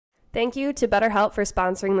Thank you to BetterHelp for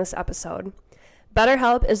sponsoring this episode.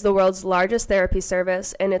 BetterHelp is the world's largest therapy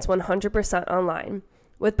service, and it's 100% online.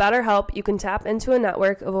 With BetterHelp, you can tap into a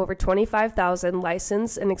network of over 25,000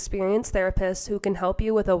 licensed and experienced therapists who can help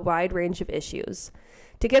you with a wide range of issues.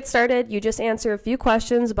 To get started, you just answer a few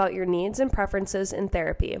questions about your needs and preferences in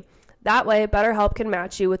therapy. That way, BetterHelp can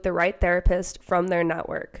match you with the right therapist from their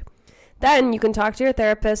network. Then you can talk to your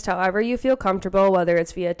therapist however you feel comfortable, whether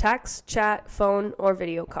it's via text, chat, phone, or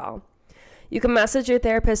video call. You can message your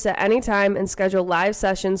therapist at any time and schedule live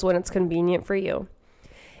sessions when it's convenient for you.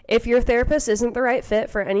 If your therapist isn't the right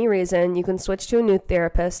fit for any reason, you can switch to a new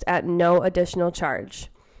therapist at no additional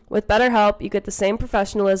charge. With BetterHelp, you get the same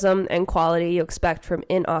professionalism and quality you expect from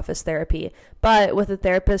in-office therapy, but with a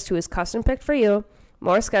therapist who is custom-picked for you,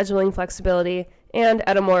 more scheduling flexibility, and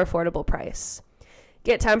at a more affordable price.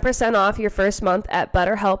 Get 10% off your first month at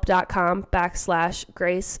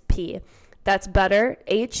betterhelp.com/GraceP. That's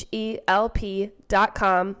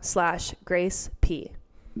betterhelp.com/GraceP.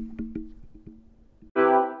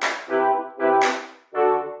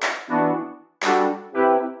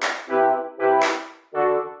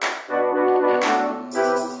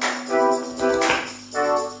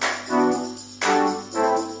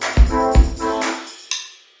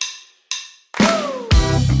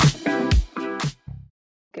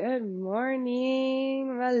 Good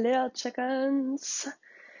morning, my little chickens.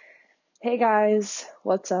 Hey guys,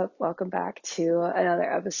 what's up? Welcome back to another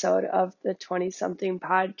episode of the 20-something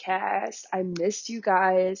podcast. I missed you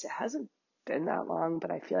guys. It hasn't been that long,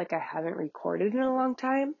 but I feel like I haven't recorded in a long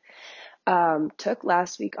time. Took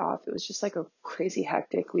last week off. It was just like a crazy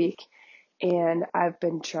hectic week, and I've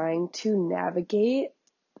been trying to navigate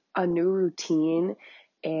a new routine,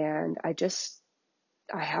 and I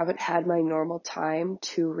haven't had my normal time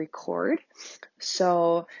to record.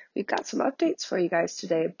 So we've got some updates for you guys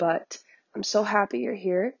today, but I'm so happy you're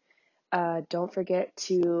here. Don't forget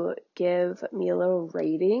to give me a little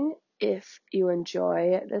rating if you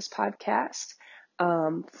enjoy this podcast.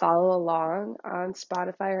 Follow along on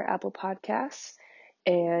Spotify or Apple Podcasts.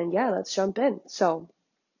 And yeah, let's jump in. So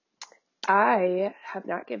I have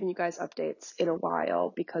not given you guys updates in a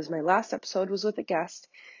while because my last episode was with a guest.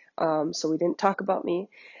 So we didn't talk about me,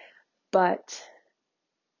 but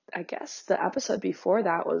I guess the episode before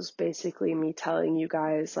that was basically me telling you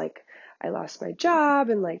guys, like, I lost my job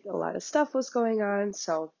and, like, a lot of stuff was going on.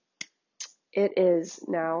 So it is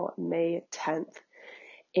now May 10th,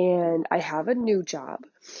 and I have a new job,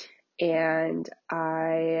 and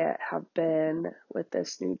I have been with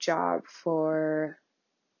this new job for,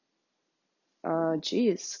 I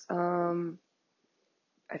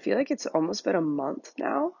feel like it's almost been a month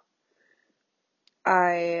now.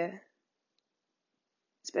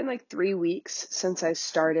 It's been like 3 weeks since I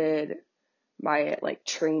started my like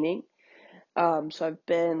training. So I've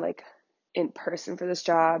been like in person for this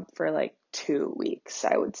job for like 2 weeks,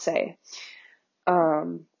 I would say.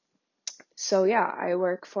 So yeah, I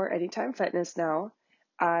work for Anytime Fitness now.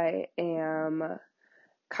 I am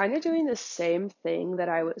kind of doing the same thing that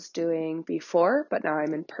I was doing before, but now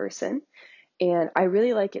I'm in person, and I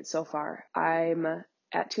really like it so far. I'm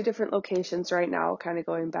at 2 different locations right now, kind of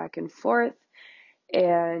going back and forth,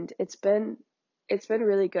 and it's been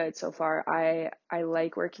really good so far. I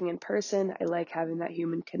like working in person. I like having that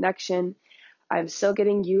human connection. I'm still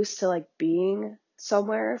getting used to like being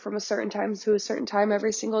somewhere from a certain time to a certain time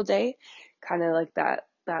every single day. Kind of like that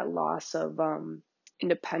loss of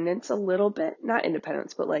independence a little bit. Not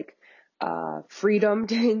independence, but like freedom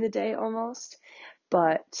during the day almost.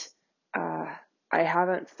 But I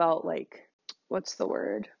haven't felt like, what's the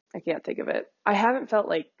word? I can't think of it. I haven't felt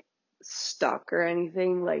like stuck or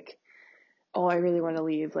anything, like, oh, I really want to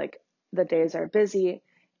leave. Like, the days are busy,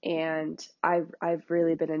 and I've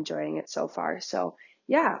really been enjoying it so far. So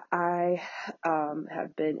yeah, I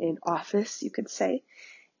have been in office, you could say,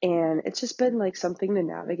 and it's just been like something to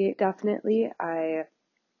navigate. Definitely, a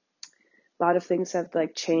lot of things have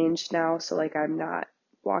like changed now. So like, I'm not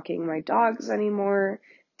walking my dogs anymore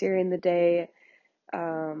during the day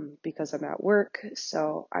because I'm at work.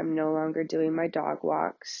 So I'm no longer doing my dog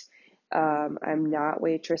walks. I'm not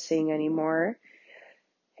waitressing anymore.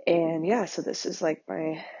 And yeah, so this is like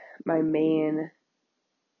my main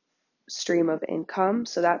stream of income.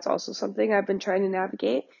 So that's also something I've been trying to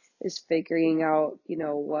navigate, is figuring out,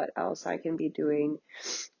 what else I can be doing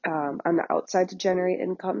on the outside to generate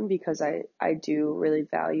income, because I do really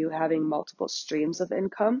value having multiple streams of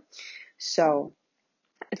income. So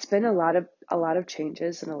it's been a lot of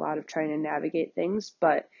changes and a lot of trying to navigate things,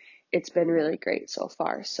 but it's been really great so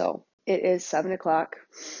far. So it is 7:00.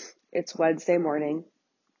 It's Wednesday morning.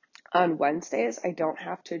 On Wednesdays, I don't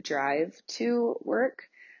have to drive to work.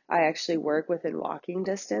 I actually work within walking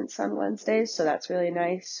distance on Wednesdays, so that's really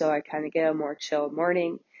nice. So I kind of get a more chill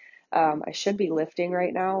morning. I should be lifting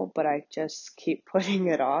right now, but I just keep putting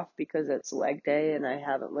it off because it's leg day and I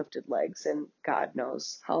haven't lifted legs in God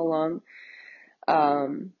knows how long.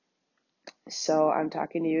 Um, so I'm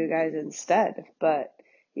talking to you guys instead. But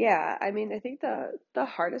yeah, I mean, I think the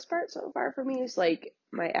hardest part so far for me is like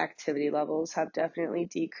my activity levels have definitely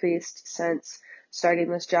decreased since starting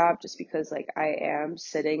this job, just because like I am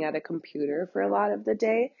sitting at a computer for a lot of the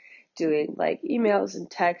day doing like emails and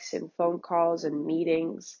texts and phone calls and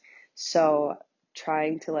meetings. So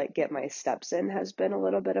trying to like get my steps in has been a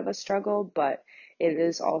little bit of a struggle, but it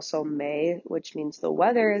is also May, which means the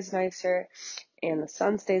weather is nicer and the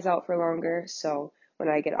sun stays out for longer. So when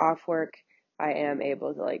I get off work, I am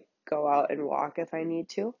able to like go out and walk if I need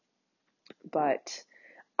to. But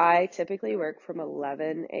I typically work from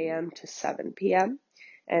 11 a.m. to 7 p.m.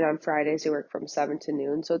 And on Fridays, I work from 7 to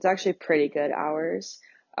noon. So it's actually pretty good hours.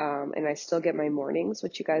 And I still get my mornings,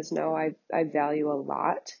 which you guys know I value a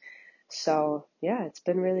lot. So yeah, it's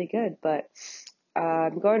been really good. But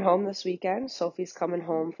I'm going home this weekend. Sophie's coming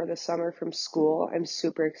home for the summer from school. I'm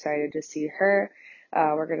super excited to see her.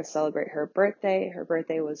 We're going to celebrate her birthday. Her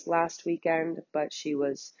birthday was last weekend, but she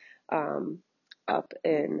was um, up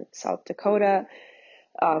in South Dakota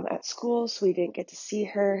at school, so we didn't get to see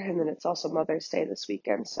her. And then it's also Mother's Day this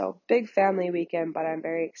weekend. So big family weekend, but I'm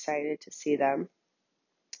very excited to see them.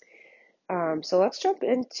 So let's jump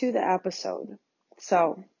into the episode.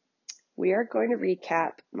 So we are going to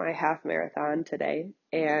recap my half marathon today,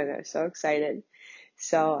 and I'm so excited.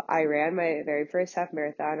 So I ran my very first half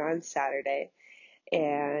marathon on Saturday,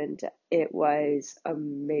 and it was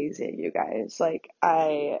amazing, you guys. Like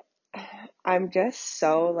I'm just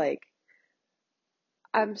so like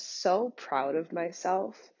I'm so proud of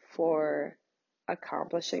myself for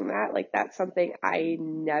accomplishing that. Like that's something I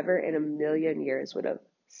never in a million years would have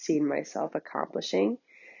seen myself accomplishing,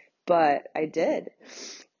 but I did,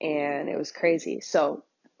 and it was crazy. So,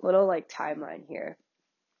 little like timeline here.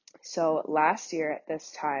 So, last year at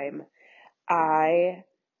this time, I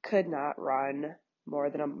could not run more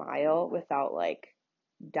than a mile without like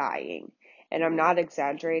dying. And I'm not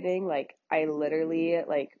exaggerating. Like, I literally,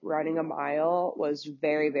 like, running a mile was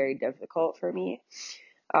very, very difficult for me.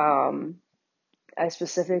 Um, I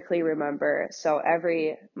specifically remember, so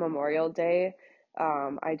every Memorial Day,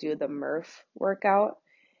 I do the Murph workout.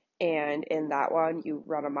 And in that one, you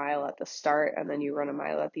run a mile at the start and then you run a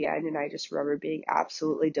mile at the end. And I just remember being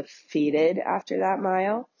absolutely defeated after that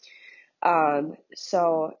mile.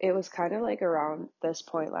 So it was kind of like around this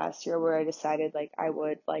point last year where I decided like I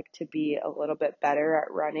would like to be a little bit better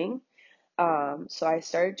at running. So I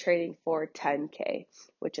started training for 10K,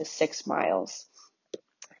 which is 6 miles.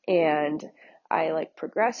 And I like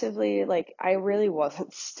progressively, like I really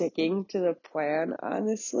wasn't sticking to the plan,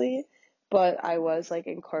 honestly, but I was like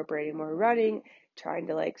incorporating more running, trying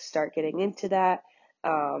to like start getting into that.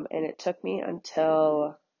 And it took me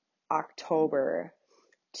until October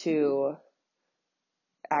to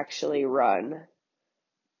actually run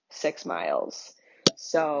 6 miles.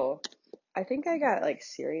 So I think I got like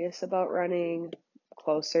serious about running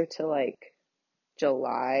closer to like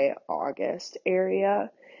July, August area.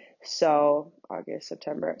 So August,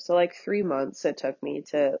 September. So like 3 months it took me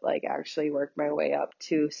to like actually work my way up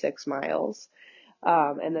to 6 miles.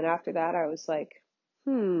 And then after that I was like,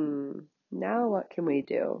 now what can we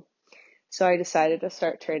do? So I decided to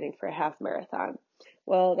start training for a half marathon.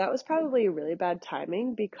 Well, that was probably really bad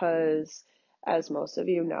timing because, as most of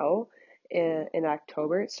you know, in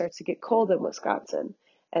October it starts to get cold in Wisconsin.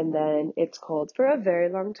 And then it's cold for a very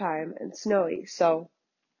long time and snowy. So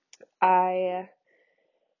I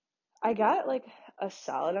I got like a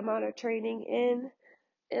solid amount of training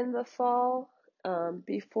in the fall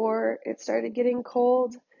before it started getting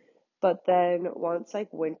cold. But then once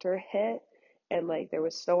like winter hit and like there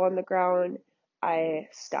was snow on the ground, I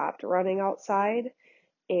stopped running outside.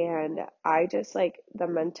 And I just like the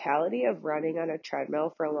mentality of running on a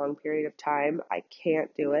treadmill for a long period of time, I can't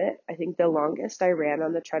do it. I think the longest I ran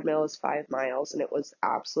on the treadmill was 5 miles and it was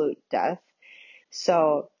absolute death.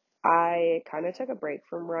 So I kind of took a break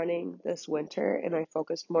from running this winter and I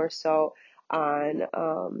focused more so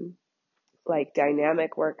on like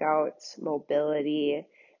dynamic workouts, mobility,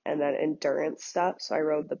 and then endurance stuff. So I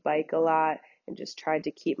rode the bike a lot and just tried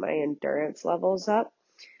to keep my endurance levels up.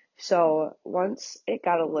 So once it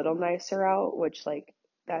got a little nicer out, which like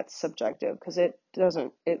that's subjective because it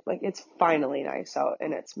doesn't, it like it's finally nice out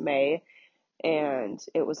and it's May and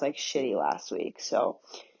it was like shitty last week. So,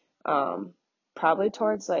 um, probably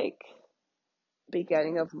towards like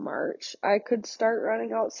beginning of March, I could start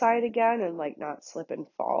running outside again and like not slip and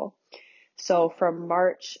fall. So from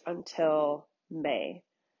March until May,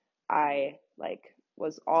 I like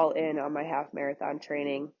was all in on my half marathon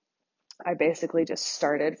training. I basically just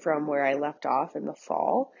started from where I left off in the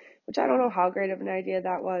fall, which I don't know how great of an idea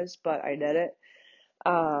that was, but I did it.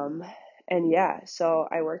 Um, and yeah, so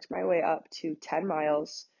I worked my way up to 10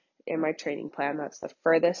 miles in my training plan. That's the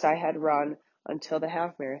furthest I had run until the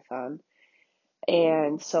half marathon.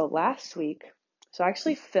 And so last week, so I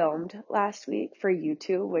actually filmed last week for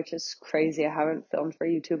YouTube, which is crazy. I haven't filmed for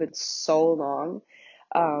YouTube in so long,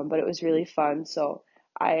 but it was really fun. So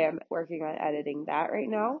I am working on editing that right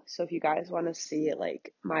now. So if you guys want to see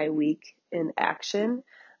like my week in action,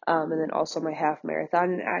 and then also my half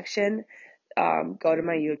marathon in action, go to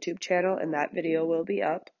my YouTube channel and that video will be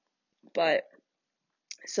up. But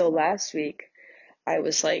so last week, I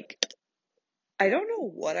was like, I don't know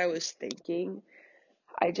what I was thinking.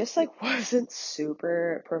 I just like wasn't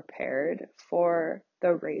super prepared for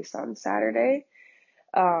the race on Saturday.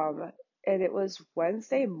 And it was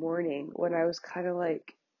Wednesday morning when I was kind of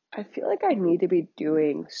like, I feel like I need to be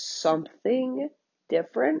doing something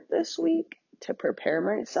different this week to prepare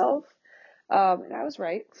myself. And I was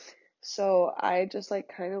right. So I just like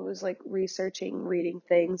kind of was like researching, reading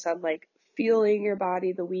things on like fueling your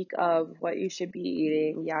body the week of, what you should be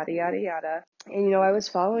eating, yada, yada, yada. And I was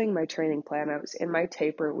following my training plan. I was in my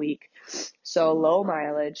taper week, so low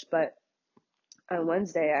mileage. But on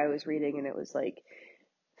Wednesday, I was reading and it was like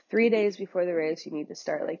 3 days before the race, you need to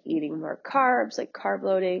start like eating more carbs, like carb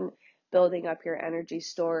loading, building up your energy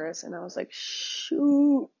stores. And I was like,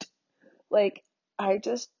 shoot. Like, I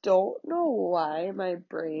just don't know why my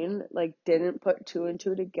brain like didn't put two and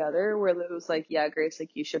two together where it was like, yeah, Grace,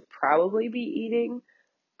 like you should probably be eating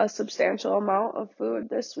a substantial amount of food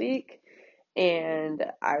this week. And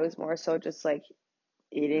I was more so just like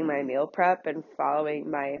eating my meal prep and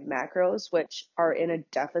following my macros, which are in a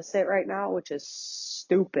deficit right now, which is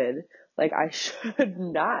stupid. Like I should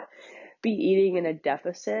not be eating in a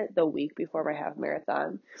deficit the week before my half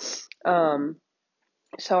marathon.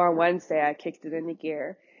 So on Wednesday, I kicked it into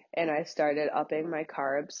gear and I started upping my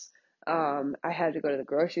carbs. I had to go to the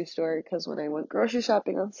grocery store because when I went grocery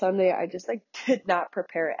shopping on Sunday, I just like did not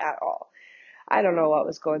prepare at all. I don't know what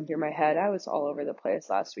was going through my head. I was all over the place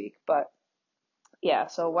last week, but yeah,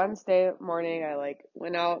 so Wednesday morning, I like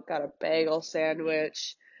went out, got a bagel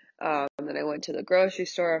sandwich. Then I went to the grocery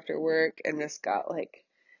store after work and just got like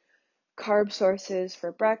carb sources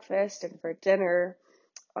for breakfast and for dinner.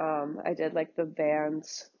 I did like the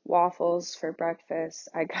Vans waffles for breakfast.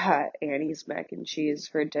 I got Annie's mac and cheese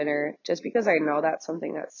for dinner just because I know that's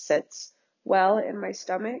something that sits well in my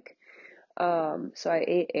stomach. So I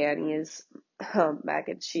ate Annie's mac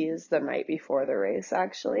and cheese the night before the race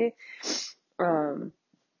actually. And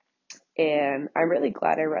I'm really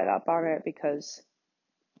glad I read up on it because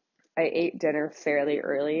I ate dinner fairly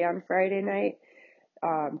early on Friday night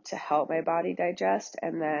to help my body digest.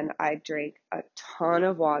 And then I drank a ton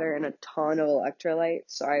of water and a ton of electrolytes.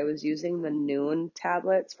 So I was using the Nuun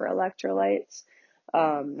tablets for electrolytes.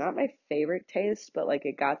 Not my favorite taste, but like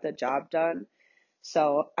it got the job done.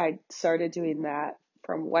 So I started doing that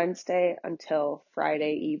from Wednesday until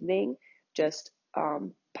Friday evening, just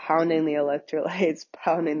pounding the electrolytes,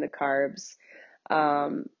 pounding the carbs,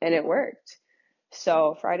 and it worked.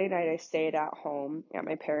 So Friday night I stayed at home at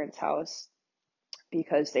my parents' house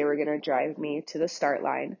because they were going to drive me to the start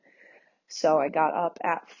line. So I got up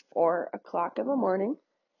at 4 o'clock in the morning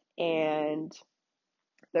and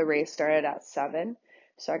the race started at 7.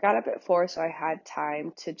 So I got up at 4, so I had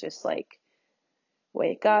time to just like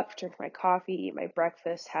wake up, drink my coffee, eat my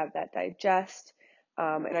breakfast, have that digest.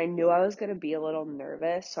 And I knew I was going to be a little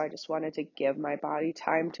nervous, so I just wanted to give my body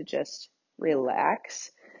time to just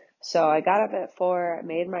relax. So I got up at 4,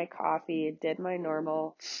 made my coffee, did my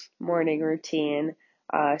normal morning routine,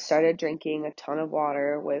 started drinking a ton of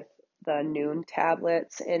water with the Nuun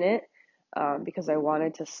tablets in it, because I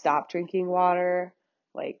wanted to stop drinking water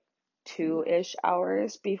like 2-ish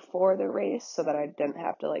hours before the race so that I didn't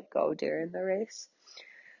have to like go during the race.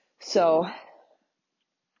 So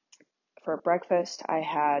for breakfast, I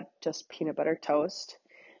had just peanut butter toast.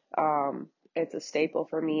 It's a staple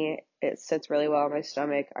for me. It sits really well in my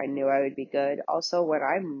stomach. I knew I would be good. Also, when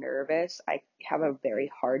I'm nervous, I have a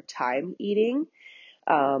very hard time eating,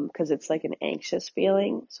 because it's like an anxious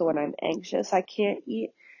feeling. So when I'm anxious, I can't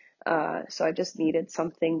eat. So I just needed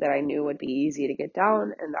something that I knew would be easy to get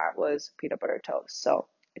down, and that was peanut butter toast. So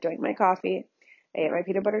I drank my coffee, I ate my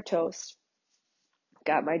peanut butter toast,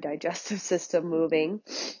 got my digestive system moving,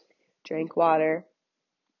 drank water,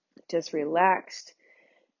 just relaxed.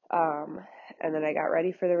 and then I got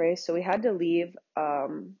ready for the race. So we had to leave.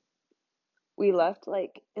 We left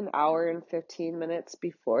like an hour and 15 minutes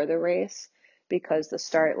before the race because the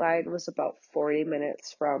start line was about 40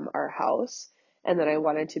 minutes from our house. And then I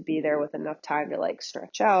wanted to be there with enough time to like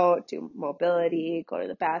stretch out, do mobility, go to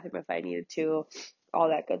the bathroom if I needed to, all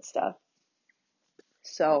that good stuff.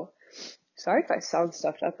 So, sorry if I sound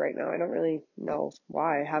stuffed up right now. I don't really know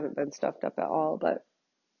why I haven't been stuffed up at all, but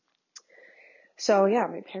so yeah,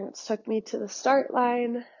 my parents took me to the start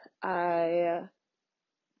line. I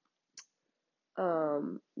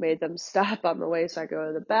made them stop on the way so I could go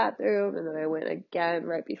to the bathroom, and then I went again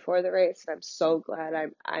right before the race. And I'm so glad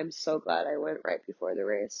I went right before the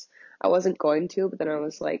race. I wasn't going to, but then I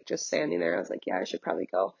was like just standing there. I was like, yeah, I should probably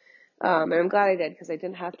go. And I'm glad I did because I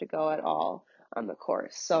didn't have to go at all on the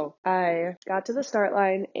course. So I got to the start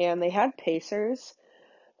line, and they had pacers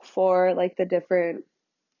for like the different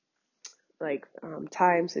like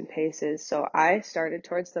times and paces. So I started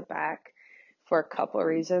towards the back for a couple of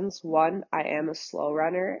reasons. One, I am a slow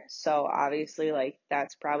runner, so obviously like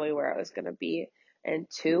that's probably where I was going to be. And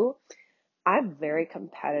two, I'm very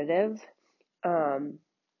competitive. Um,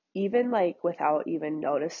 Even like without even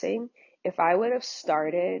noticing, if I would have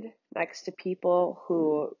started next to people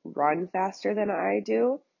who run faster than I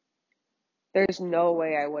do, there's no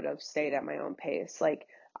way I would have stayed at my own pace. Like,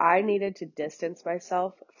 I needed to distance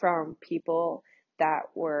myself from people that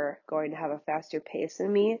were going to have a faster pace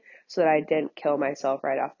than me so that I didn't kill myself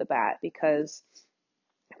right off the bat. Because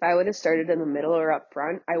if I would have started in the middle or up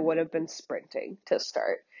front, I would have been sprinting to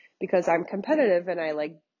start because I'm competitive and I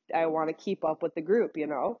want to keep up with the group, you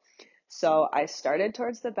know? So I started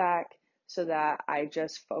towards the back so that I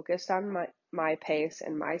just focused on my pace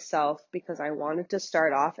and myself because I wanted to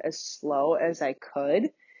start off as slow as I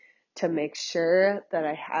could to make sure that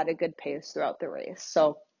I had a good pace throughout the race.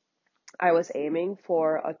 So I was aiming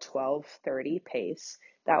for a 12:30 pace.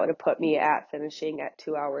 That would have put me at finishing at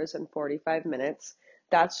 2 hours and 45 minutes.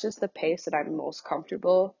 That's just the pace that I'm most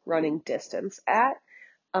comfortable running distance at.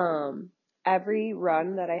 Um, every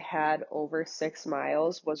run that I had over 6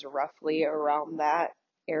 miles was roughly around that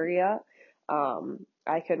area.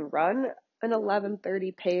 I can run an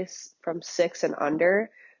 11:30 pace from 6 and under,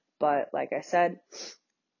 but like I said,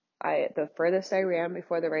 the furthest I ran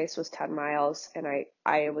before the race was 10 miles, and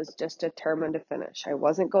I was just determined to finish. I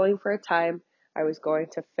wasn't going for a time. I was going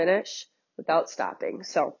to finish without stopping.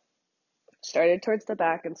 So started towards the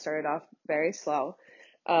back and started off very slow.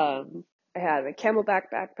 I had a Camelback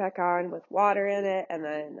backpack on with water in it, and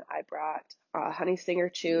then I brought Honey Stinger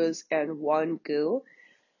chews and one goo,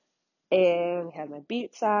 and had my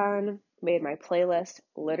beats on, made my playlist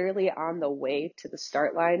literally on the way to the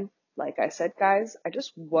start line. Like I said, guys, I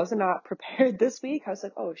just was not prepared this week. I was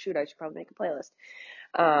like, oh shoot, I should probably make a playlist.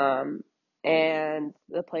 And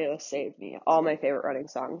the playlist saved me all my favorite running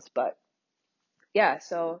songs. But yeah,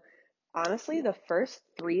 so honestly, the first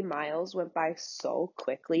 3 miles went by so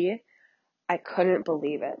quickly. I couldn't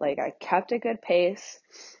believe it. Like, I kept a good pace.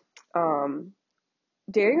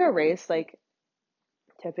 During a race, like,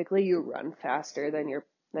 typically you run faster than your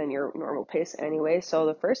normal pace anyway. So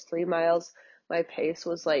the first 3 miles, my pace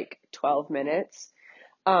was like 12 minutes.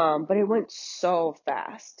 But it went so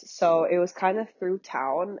fast. So it was kind of through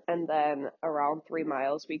town, and then around 3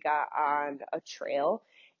 miles we got on a trail,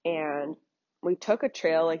 and we took a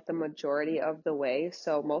trail like the majority of the way.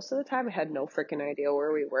 So most of the time I had no freaking idea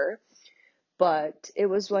where we were, but it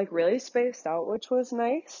was like really spaced out, which was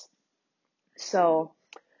nice. So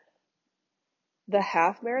the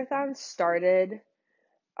half marathon started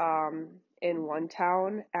in one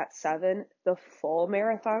town at 7. The full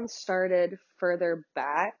marathon started further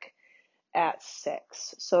back at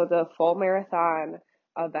 6. So the full marathon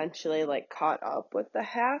eventually like caught up with the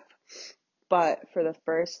half, but for the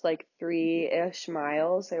first like 3-ish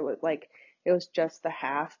miles, it was just the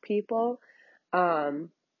half people. Um,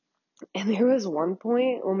 and there was one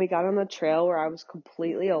point when we got on the trail where I was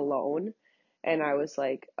completely alone, and I was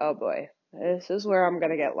like, oh boy, this is where I'm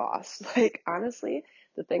gonna get lost. Like, honestly,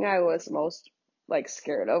 the thing I was most like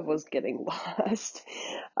scared of was getting lost.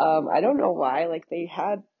 I don't know why. Like, they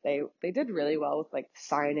did really well with like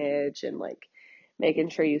signage and like making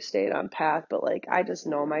sure you stayed on path, but like I just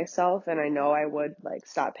know myself, and I know I would like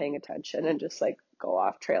stop paying attention and just like go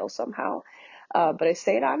off trail somehow. But I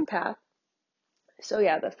stayed on path. So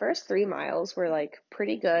yeah, the first 3 miles were like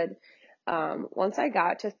pretty good. Once I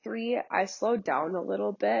got to 3, I slowed down a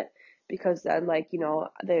little bit because then like, you know,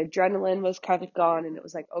 the adrenaline was kind of gone, and it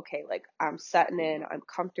was like, okay, like I'm setting in, I'm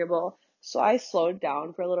comfortable. So I slowed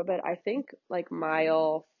down for a little bit. I think like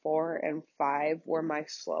mile 4 and 5 were my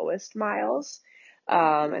slowest miles.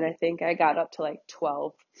 And I think I got up to like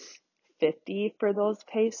 12:15 50 for those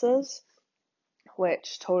paces,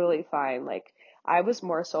 which totally fine. Like I was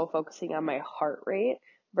more so focusing on my heart rate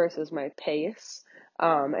versus my pace.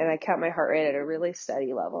 And I kept my heart rate at a really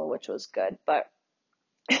steady level, which was good. But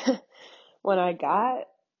when I got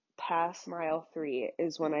past mile 3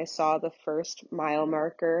 is when I saw the first mile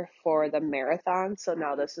marker for the marathon. So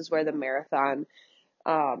now this is where the marathon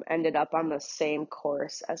ended up on the same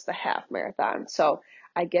course as the half marathon. So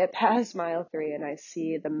I get past mile 3 and I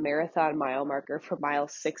see the marathon mile marker for mile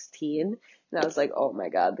 16. And I was like, oh my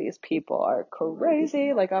God, these people are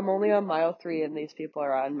crazy. Like I'm only on mile 3 and these people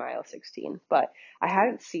are on mile 16. But I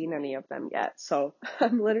hadn't seen any of them yet. So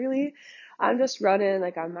I'm just running,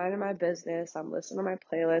 like I'm minding my business. I'm listening to my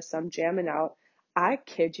playlist. I'm jamming out. I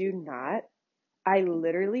kid you not. I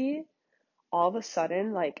literally all of a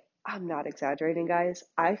sudden, like, I'm not exaggerating, guys.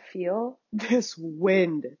 I feel this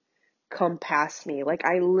wind come past me. Like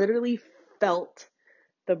I literally felt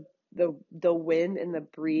the the wind and the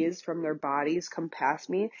breeze from their bodies come past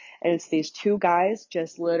me, and it's these two guys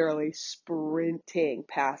just literally sprinting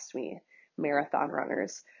past me, marathon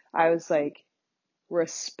runners. I was like,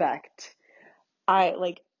 respect. I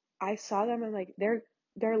saw them and like they're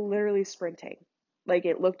literally sprinting. Like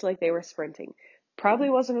it looked like they were sprinting. Probably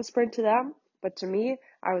wasn't a sprint to them, but to me,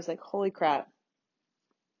 I was like, holy crap,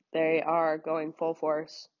 they are going full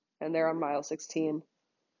force and they're on mile 16.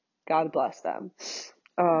 God bless them.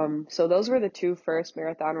 So those were the two first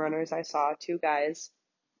marathon runners I saw, two guys,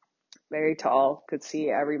 very tall, could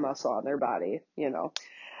see every muscle on their body, you know.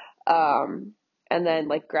 And then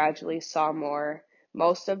like gradually saw more.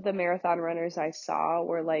 Most of the marathon runners I saw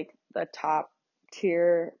were like the top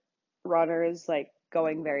tier runners, like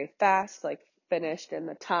going very fast, like finished in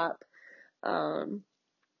the top.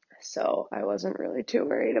 So I wasn't really too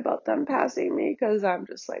worried about them passing me because I'm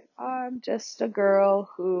just like, oh, I'm just a girl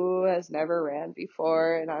who has never ran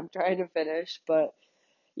before and I'm trying to finish. But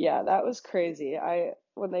yeah, that was crazy.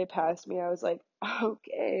 When they passed me, I was like,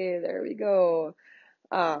 okay, there we go.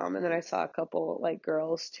 And then I saw a couple like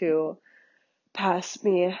girls too pass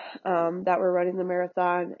me that were running the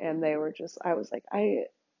marathon, and they were just, I was like, I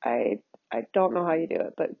I don't know how you do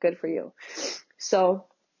it, but good for you. So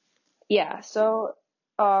yeah, so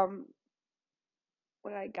um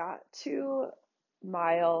when I got to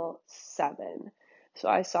mile 7, so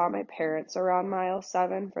I saw my parents around mile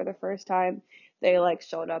 7 for the first time. They like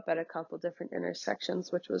showed up at a couple different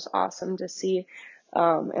intersections, which was awesome to see.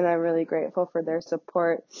 And I'm really grateful for their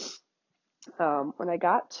support. When I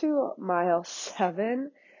got to mile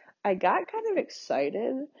 7, I got kind of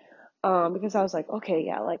excited, because I was like, okay,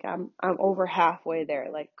 yeah, like I'm over halfway there,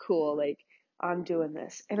 like cool, like I'm doing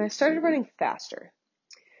this. And I started running faster.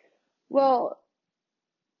 Well,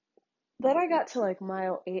 then I got to like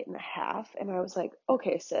mile 8.5 and I was like,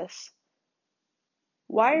 okay, sis,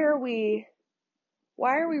 why are we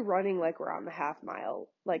running like we're on the half mile,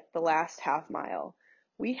 like the last half mile?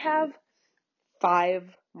 We have 5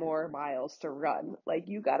 more miles to run. Like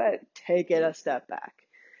you gotta take it a step back.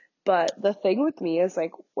 But the thing with me is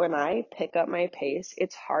like when I pick up my pace,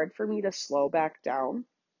 it's hard for me to slow back down.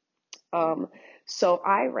 Um, so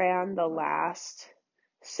I ran the last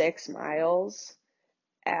 6 miles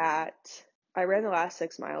at I ran the last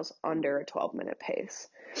 6 miles under a 12-minute pace.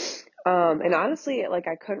 And honestly, like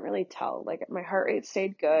I couldn't really tell. Like my heart rate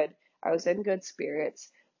stayed good. I was in good spirits,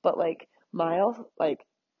 but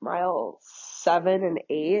mile 7 and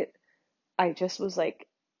 8, I just was like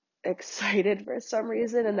excited for some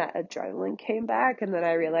reason, and that adrenaline came back, and then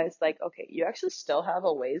I realized like, okay, you actually still have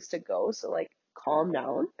a ways to go, so like calm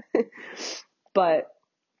down. But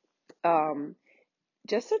um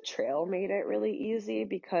just a trail made it really easy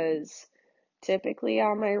because typically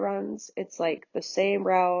on my runs it's like the same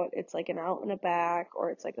route, it's like an out and a back or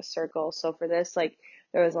it's like a circle. So for this, like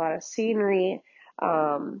there was a lot of scenery.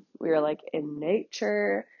 We were like in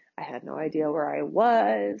nature. I had no idea where I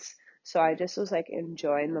was, so I just was like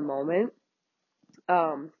enjoying the moment.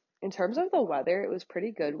 In terms of the weather, it was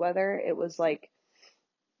pretty good weather. It was like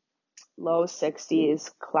low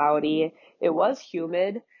 60s, cloudy. It was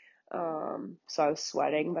humid. So I was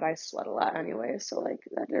sweating, but I sweat a lot anyway, so like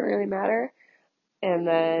that didn't really matter. And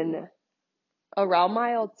then around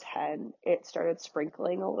mile 10, it started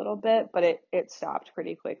sprinkling a little bit, but it stopped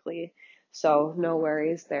pretty quickly. So no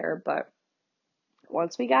worries there. But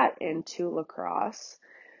once we got into La Crosse,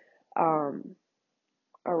 um,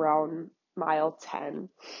 around mile 10,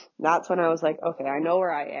 that's when I was like, okay, I know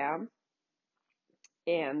where I am.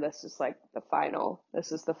 And this is like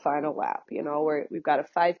this is the final lap, where we've got a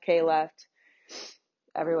 5K left.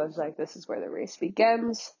 Everyone's like, this is where the race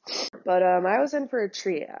begins. But I was in for a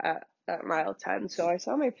treat at mile 10. So I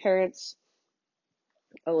saw my parents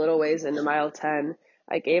a little ways into mile 10,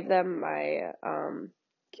 I gave them my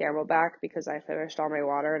CamelBak because I finished all my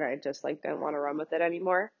water and I just like didn't want to run with it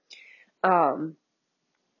anymore. Um,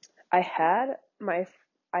 I had my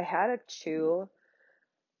I had a chew,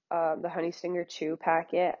 the Honey Stinger chew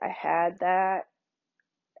packet. I had that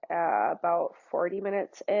about 40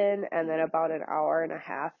 minutes in and then about an hour and a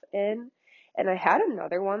half in. And I had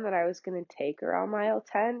another one that I was going to take around mile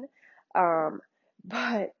 10. Um,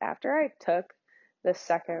 but after I took the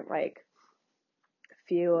second like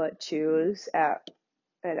few chews at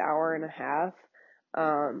an hour and a half,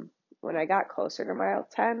 um, when I got closer to mile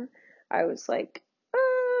 10, I was like,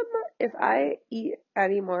 if I eat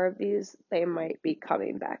any more of these, they might be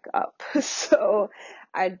coming back up. So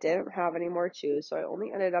I didn't have any more chews. So I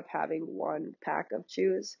only ended up having one pack of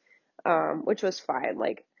chews, which was fine.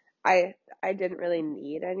 Like I didn't really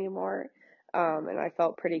need any more. And I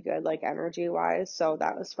felt pretty good, like energy wise. So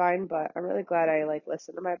that was fine. But I'm really glad I like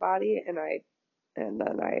listened to my body and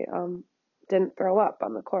then I didn't throw up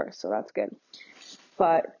on the course. So that's good.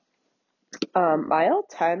 But mile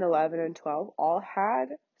 10, 11, and 12 all had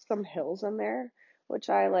some hills in there, which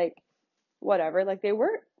I like, whatever. Like they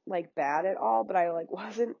weren't like bad at all, but I like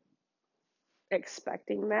wasn't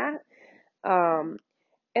expecting that. Um,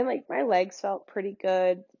 and like my legs felt pretty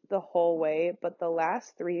good the whole way, but the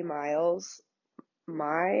last 3 miles,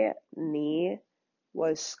 my knee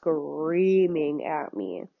was screaming at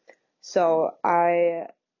me. So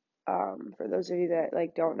for those of you that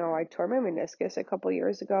like don't know, I tore my meniscus a couple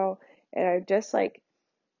years ago, and I just like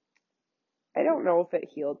I don't know if it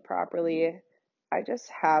healed properly. I just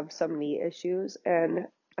have some knee issues, and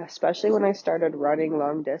especially when I started running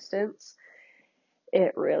long distance,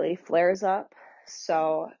 it really flares up.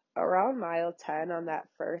 So around mile 10 on that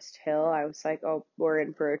first hill, I was like, oh, we're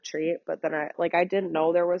in for a treat. But then I didn't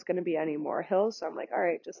know there was going to be any more hills. So I'm like, all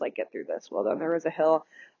right, just like get through this. Well, then there was a hill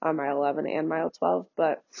on mile 11 and mile 12,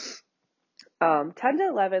 but 10 to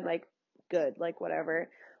 11, like good, like whatever.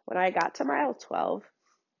 When I got to mile 12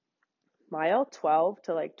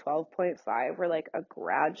 to like 12.5 were like a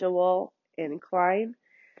gradual incline.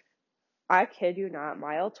 I kid you not,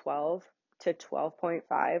 mile 12 to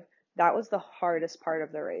 12.5, that was the hardest part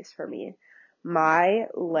of the race for me. My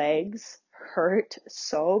legs hurt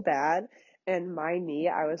so bad, and my knee,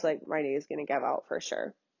 I was like, my knee is going to give out for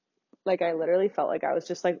sure. Like, I literally felt like I was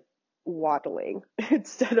just like waddling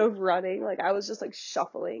instead of running. Like, I was just like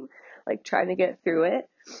shuffling, like trying to get through it.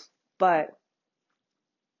 But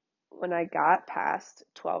when I got past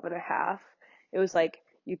 12 and a half, it was like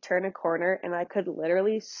you turn a corner and I could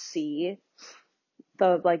literally see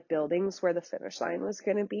the like buildings where the finish line was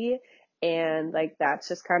going to be. And like that's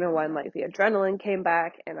just kind of when like the adrenaline came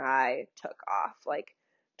back and I took off like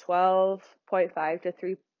 12.5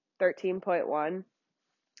 to 13.1.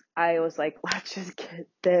 I was like, let's just get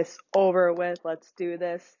this over with. Let's do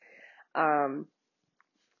this. Um,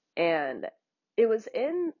 and it was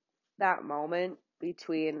in that moment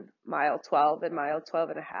between mile 12 and mile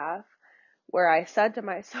 12 and a half where I said to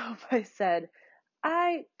myself, I said,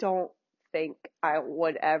 I don't think I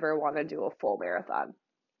would ever want to do a full marathon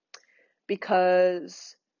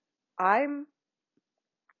because I'm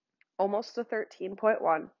almost to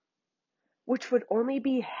 13.1, which would only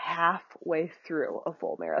be halfway through a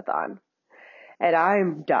full marathon, and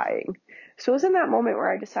I'm dying. So it was in that moment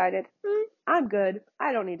where I decided, I'm good.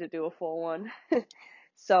 I don't need to do a full one.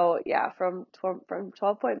 So yeah, from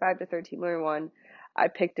 12.5 to 13.1, I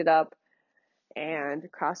picked it up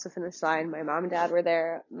and crossed the finish line. My mom and dad were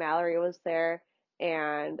there. Mallory was there,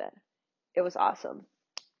 and it was awesome.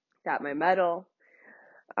 Got my medal.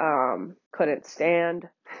 Couldn't stand.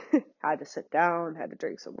 Had to sit down. Had to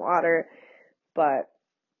drink some water. But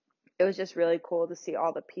it was just really cool to see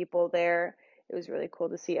all the people there. It was really cool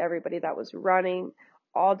to see everybody that was running,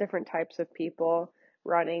 all different types of people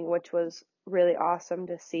running, which was really awesome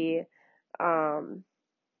to see. Um,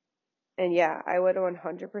 and yeah, I would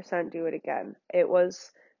 100% do it again. It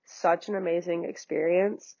was such an amazing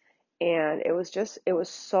experience, and it was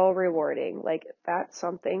so rewarding. Like, that's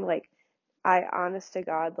something, like, I, honest to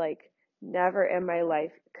God, like, never in my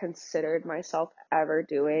life considered myself ever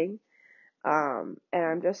doing. And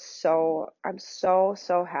I'm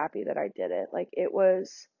so happy that I did it. Like, it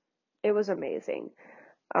was amazing.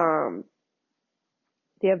 Um,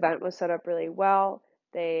 the event was set up really well.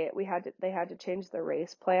 They had to change the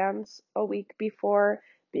race plans a week before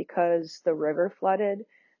because the river flooded.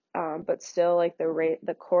 But still, like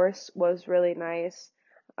the course was really nice.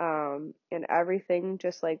 And everything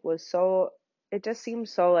just like was so, it just seemed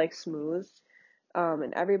so like smooth.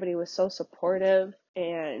 And everybody was so supportive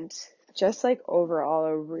and just like overall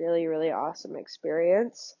a really, really awesome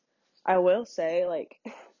experience. I will say, like,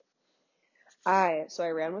 I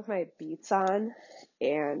ran with my Beats on,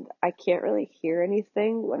 and I can't really hear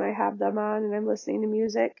anything when I have them on and I'm listening to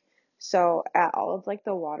music. So at all of like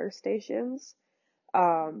the water stations,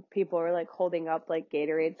 people were like holding up like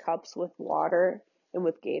Gatorade cups with water and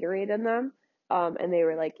with Gatorade in them. And they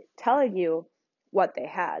were like telling you what they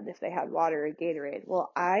had, if they had water or Gatorade.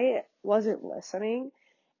 Well, I wasn't listening,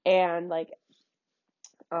 and like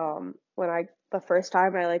when the first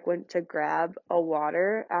time I like went to grab a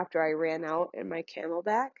water after I ran out in my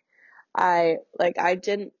Camelback, I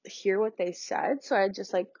didn't hear what they said, so I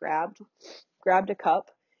just like grabbed a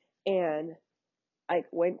cup and like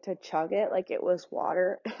went to chug it like it was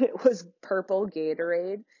water. It was purple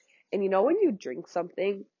Gatorade. And you know when you drink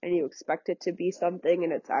something and you expect it to be something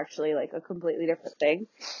and it's actually like a completely different thing?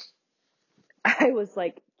 I was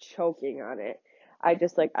like choking on it. I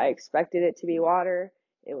expected it to be water.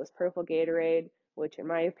 It was purple Gatorade, which in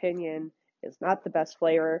my opinion is not the best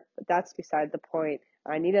flavor, but that's beside the point.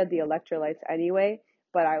 I needed the electrolytes anyway,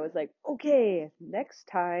 but I was like, okay, next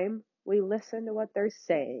time we listen to what they're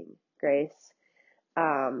saying, Grace.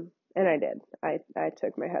 And I did. I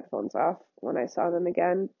took my headphones off when I saw them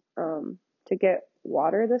again, to get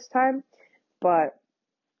water this time. But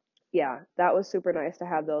yeah, that was super nice to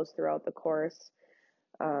have those throughout the course,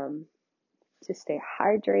 um, to stay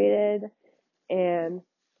hydrated. And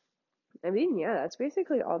I mean, yeah, that's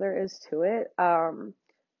basically all there is to it. I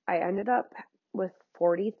ended up with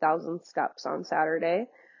 40,000 steps on Saturday.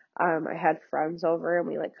 I had friends over and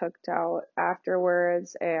we like cooked out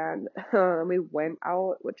afterwards, and we went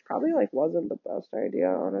out, which probably like wasn't the best idea,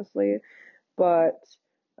 honestly. But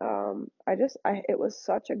it was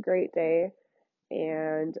such a great day.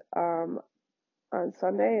 And on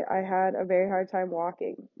Sunday, I had a very hard time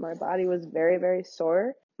walking. My body was very, very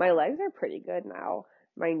sore. My legs are pretty good now.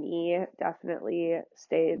 My knee definitely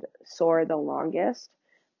stayed sore the longest,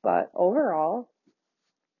 but overall,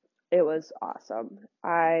 it was awesome.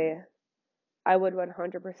 I would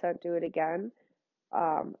 100% do it again.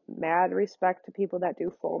 Mad respect to people that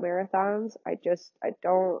do full marathons. I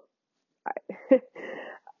don't, I,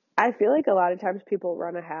 I feel like a lot of times people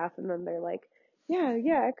run a half and then they're like,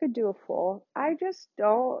 yeah, I could do a full. I just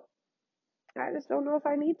don't know if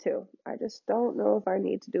I need to. I just don't know if I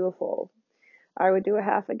need to do a full. I would do a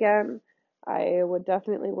half again. I would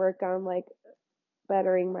definitely work on like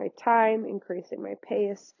bettering my time, increasing my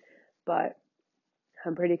pace, but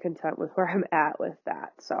I'm pretty content with where I'm at with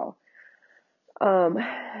that. So, um,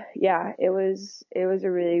 yeah, it was a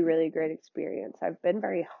really, really great experience. I've been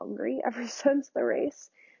very hungry ever since the race,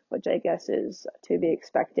 which I guess is to be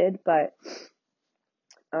expected, but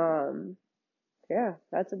um, yeah,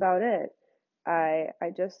 that's about it. I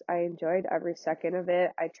enjoyed every second of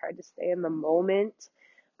it. I tried to stay in the moment.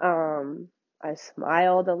 Um, I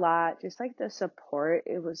smiled a lot. Just like the support,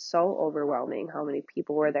 it was so overwhelming how many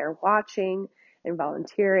people were there watching and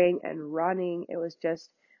volunteering and running. It was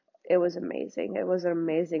amazing. It was an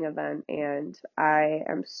amazing event, and I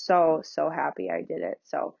am so, so happy I did it.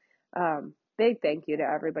 So, big thank you to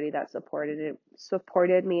everybody that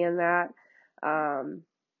supported me in that. Um,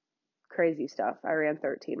 Crazy stuff. I ran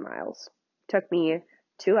 13 miles. Took me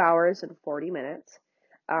 2 hours and 40 minutes.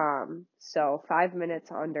 So 5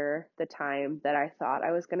 minutes under the time that I thought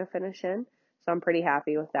I was going to finish in. So I'm pretty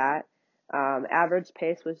happy with that. Average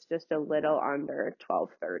pace was just a little under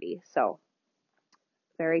 12:30. So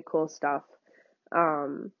very cool stuff.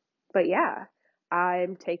 Um, but yeah,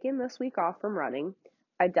 I'm taking this week off from running.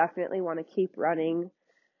 I definitely want to keep running,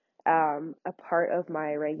 a part of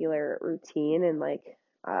my regular routine and like,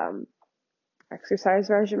 um, exercise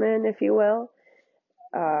regimen, if you will.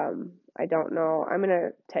 I don't know. I'm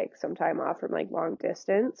gonna take some time off from like long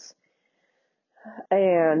distance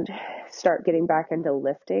and start getting back into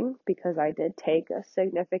lifting, because I did take a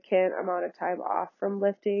significant amount of time off from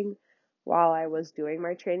lifting while I was doing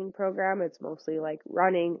my training program. It's mostly like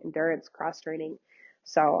running, endurance, cross training.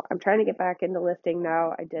 So I'm trying to get back into lifting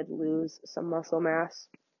now. I did lose some muscle mass,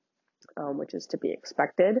 which is to be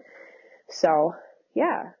expected. So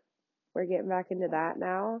yeah, we're getting back into that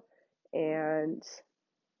now. And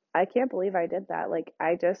I can't believe I did that.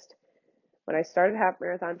 When I started half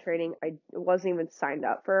marathon training, I wasn't even signed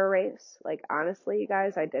up for a race. Like, honestly, you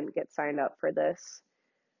guys, I didn't get signed up for this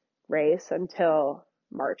race until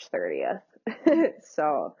March 30th.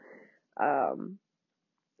 So, um,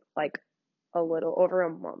 like a little over a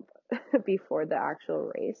month before the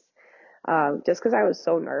actual race. Just because I was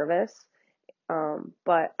so nervous.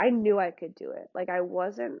 But I knew I could do it. Like, I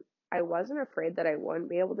wasn't afraid that I wouldn't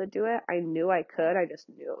be able to do it. I knew I could. I just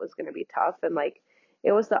knew it was going to be tough. And like,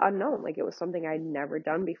 it was the unknown. Like, it was something I'd never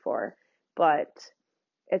done before. But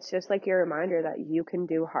it's just like your reminder that you can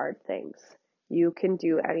do hard things. You can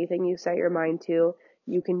do anything you set your mind to.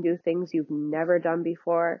 You can do things you've never done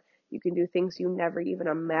before. You can do things you never even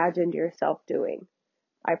imagined yourself doing.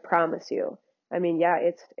 I promise you. I mean, yeah,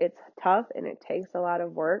 it's tough and it takes a lot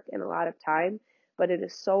of work and a lot of time, but it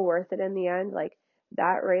is so worth it in the end. Like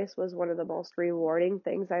that race was one of the most rewarding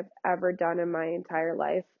things I've ever done in my entire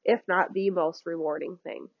life, if not the most rewarding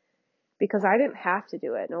thing, because I didn't have to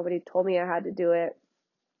do it. Nobody told me I had to do it.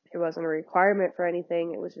 It wasn't a requirement for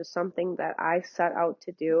anything. It was just something that I set out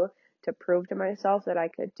to do to prove to myself that I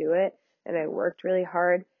could do it. And I worked really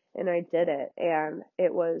hard and I did it. And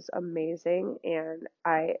it was amazing. And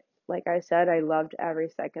like I said, I loved every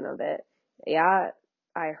second of it. Yeah,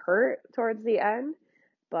 I hurt towards the end,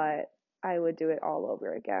 but I would do it all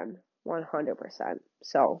over again, 100%.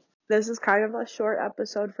 So this is kind of a short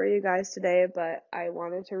episode for you guys today, but I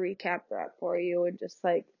wanted to recap that for you and just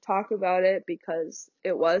like talk about it because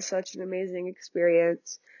it was such an amazing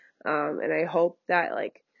experience. And I hope that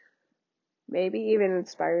like maybe even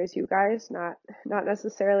inspires you guys, not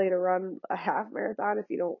necessarily to run a half marathon if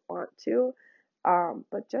you don't want to,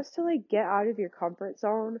 but just to like get out of your comfort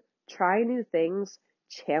zone, try new things,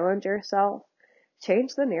 challenge yourself,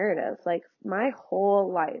 change the narrative. Like my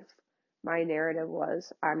whole life, my narrative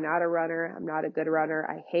was I'm not a runner, I'm not a good runner,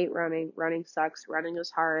 I hate running, running sucks, running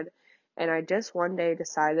is hard. And I just one day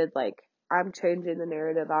decided like I'm changing the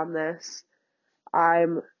narrative on this.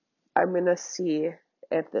 I'm I'm gonna see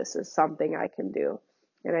if this is something I can do.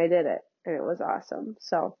 And I did it, and it was awesome.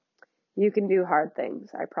 So you can do hard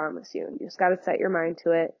things, I promise you. You just gotta set your mind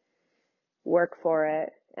to it, work for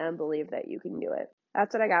it, and believe that you can do it.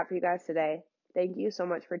 That's what I got for you guys today. Thank you so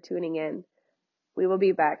much for tuning in. We will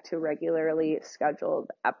be back to regularly scheduled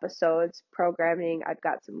episodes, programming. I've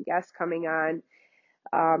got some guests coming on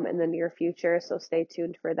in the near future, so stay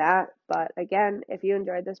tuned for that. But again, if you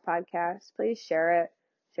enjoyed this podcast, please share it.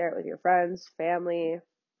 Share it with your friends, family,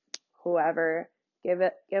 whoever. Give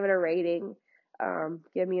it a rating.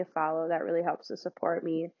 Give me a follow. That really helps to support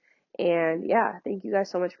me. And yeah, thank you guys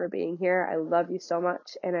so much for being here. I love you so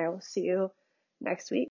much, and I will see you next week.